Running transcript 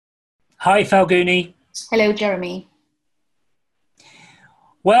Hi, Falguni. Hello, Jeremy.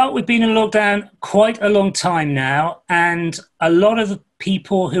 Well, we've been in lockdown quite a long time now, and a lot of the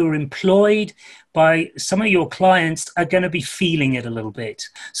people who are employed by some of your clients are going to be feeling it a little bit.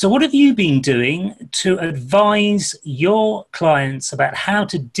 So, what have you been doing to advise your clients about how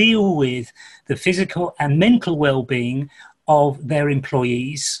to deal with the physical and mental well-being of their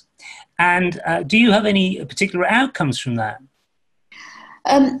employees? And do you have any particular outcomes from that?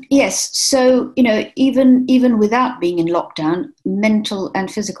 Yes, so even without being in lockdown, mental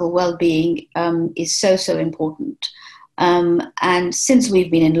and physical well-being is so important. And since we've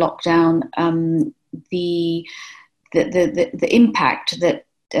been in lockdown, the impact that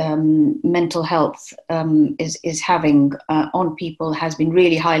mental health is having on people has been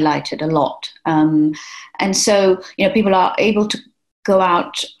really highlighted a lot. And so people are able to go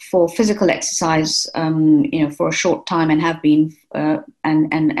out for physical exercise, for a short time, and have been,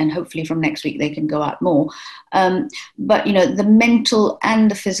 and hopefully from next week they can go out more. But the mental and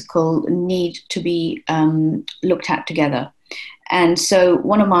the physical need to be looked at together. And so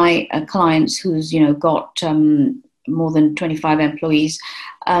one of my clients, who's got more than 25 employees,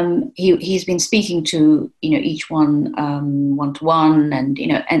 he's been speaking to each one one to one,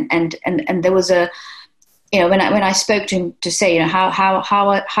 and there was a. When I spoke to him to say,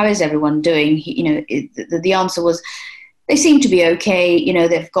 how is everyone doing? The answer was, they seem to be okay.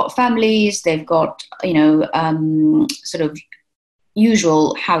 They've got families, they've got sort of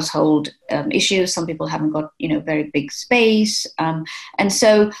usual household issues. Some people haven't got very big space, and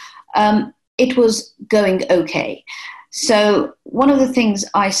so it was going okay. So one of the things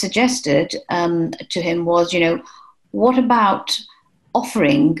I suggested to him was, what about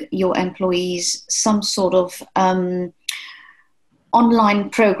offering your employees some sort of online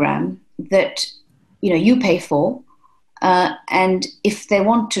program that you pay for, and if they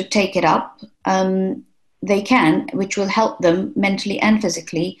want to take it up, they can, which will help them mentally and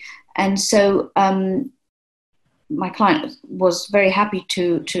physically. And so my client was very happy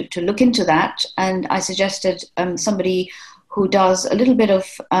to look into that, and I suggested somebody who does a little bit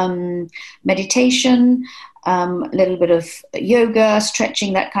of meditation, a little bit of yoga,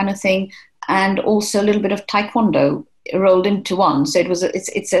 stretching, that kind of thing, and also a little bit of taekwondo rolled into one. So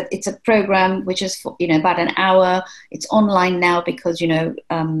it's a program which is for, about an hour. It's online now because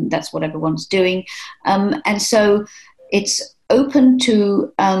that's what everyone's doing, and so it's open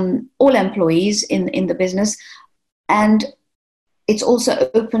to all employees in the business, and it's also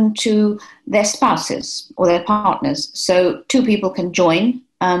open to their spouses or their partners. So two people can join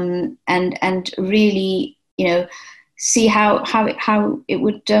and really see how it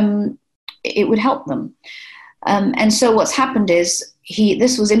would help them. And so what's happened is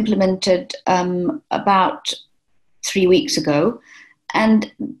this was implemented about 3 weeks ago, and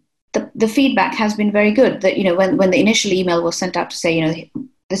the feedback has been very good. That when the initial email was sent out to say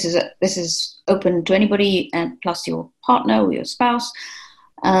this is open to anybody, and plus your partner or your spouse,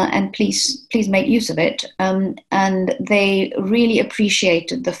 and please make use of it. And they really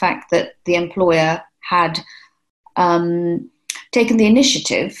appreciated the fact that the employer had taken the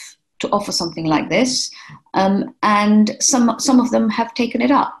initiative to offer something like this, and some of them have taken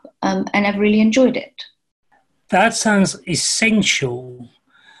it up and have really enjoyed it. That sounds essential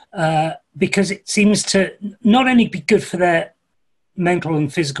because it seems to not only be good for their mental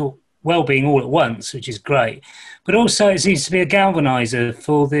and physical well-being all at once, which is great, but also it seems to be a galvanizer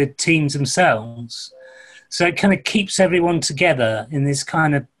for the teams themselves. So it kind of keeps everyone together in this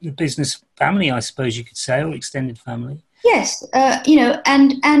kind of business family, I suppose you could say, or extended family. Yes,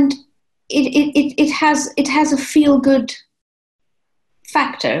 and it has a feel-good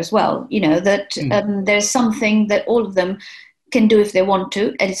factor as well. That there's something that all of them can do if they want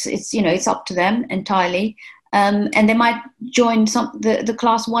to, and it's up to them entirely. And they might join the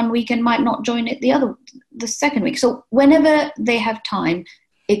class 1 week and might not join it the second week. So whenever they have time,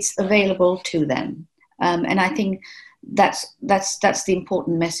 it's available to them. And I think that's the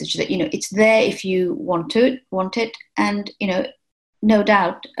important message, that it's there if you want it, and no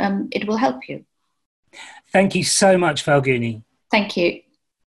doubt it will help you. Thank you so much, Falguni. Thank you.